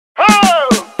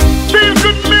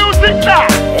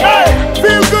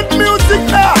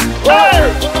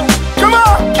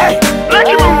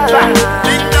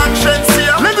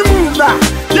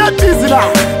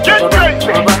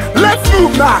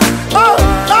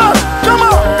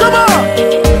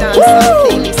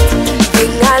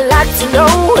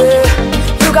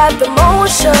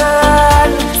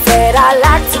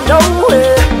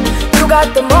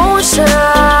motion.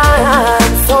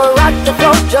 So rock the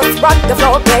floor, just rock the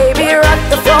floor, baby, rock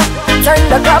the floor. Turn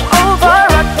the club over,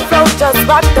 rock the floor, just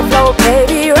rock the floor,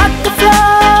 baby, rock the floor.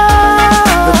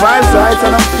 The vibe's right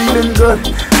and I'm feeling good.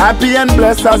 Happy and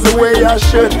blessed as the way I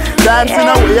should. Dancing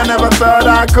a way I never thought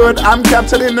I could. I'm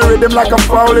capturing the rhythm like a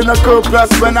foul in a cup.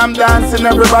 Plus when I'm dancing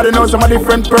everybody knows I'm a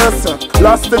different person.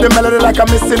 Lost to the melody like a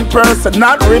missing person.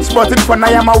 Not rich but in fun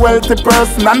I am a wealthy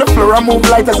person. On the floor I move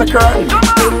light as a curtain.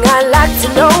 Thing I like to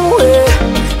know it,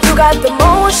 you got the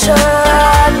motion.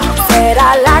 Said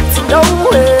I like to know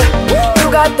it,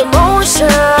 you got the motion.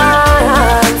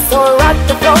 So rock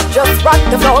the floor, just rock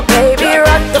the floor, baby,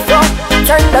 rock the floor.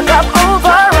 Turn the club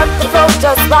over, rock the floor,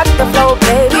 just rock the floor,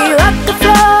 baby, rock the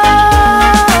floor.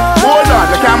 Hold on,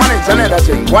 I can't manage another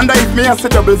thing. Wonder if me and the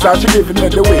doubles are she giving me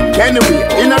the win. Anyway,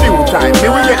 in a due time, me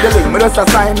will get the link. Me just a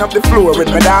sign up the floor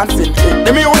with me dancing.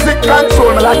 The music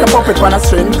control me like a puppet on a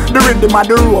string. The rhythm of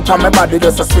the rope and my body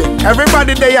just a swing.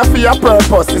 Everybody there for your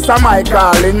purpose, it's a my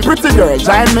calling. Pretty girl,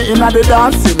 join me in a the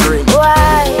dancing ring.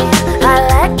 Why? I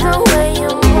like the way you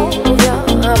move your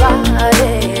body.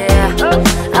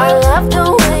 I love the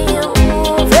way you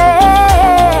move it.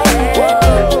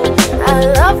 I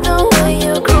love the way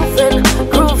you grooving,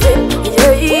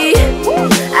 yeah.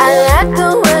 I like the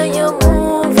way you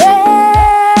move it.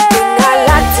 Thing I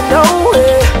like to know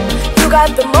it, you got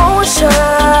the motion.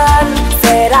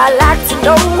 Said I like to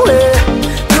know it,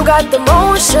 you got the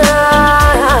motion.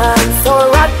 So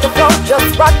rock the floor,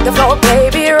 just rock the floor,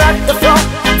 baby, rock the floor.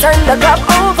 Turn the club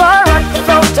over, rock the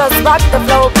floor, just rock the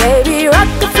floor, baby, rock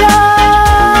the floor.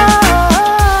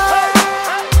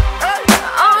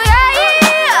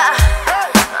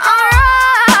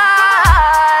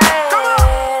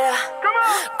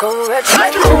 Go,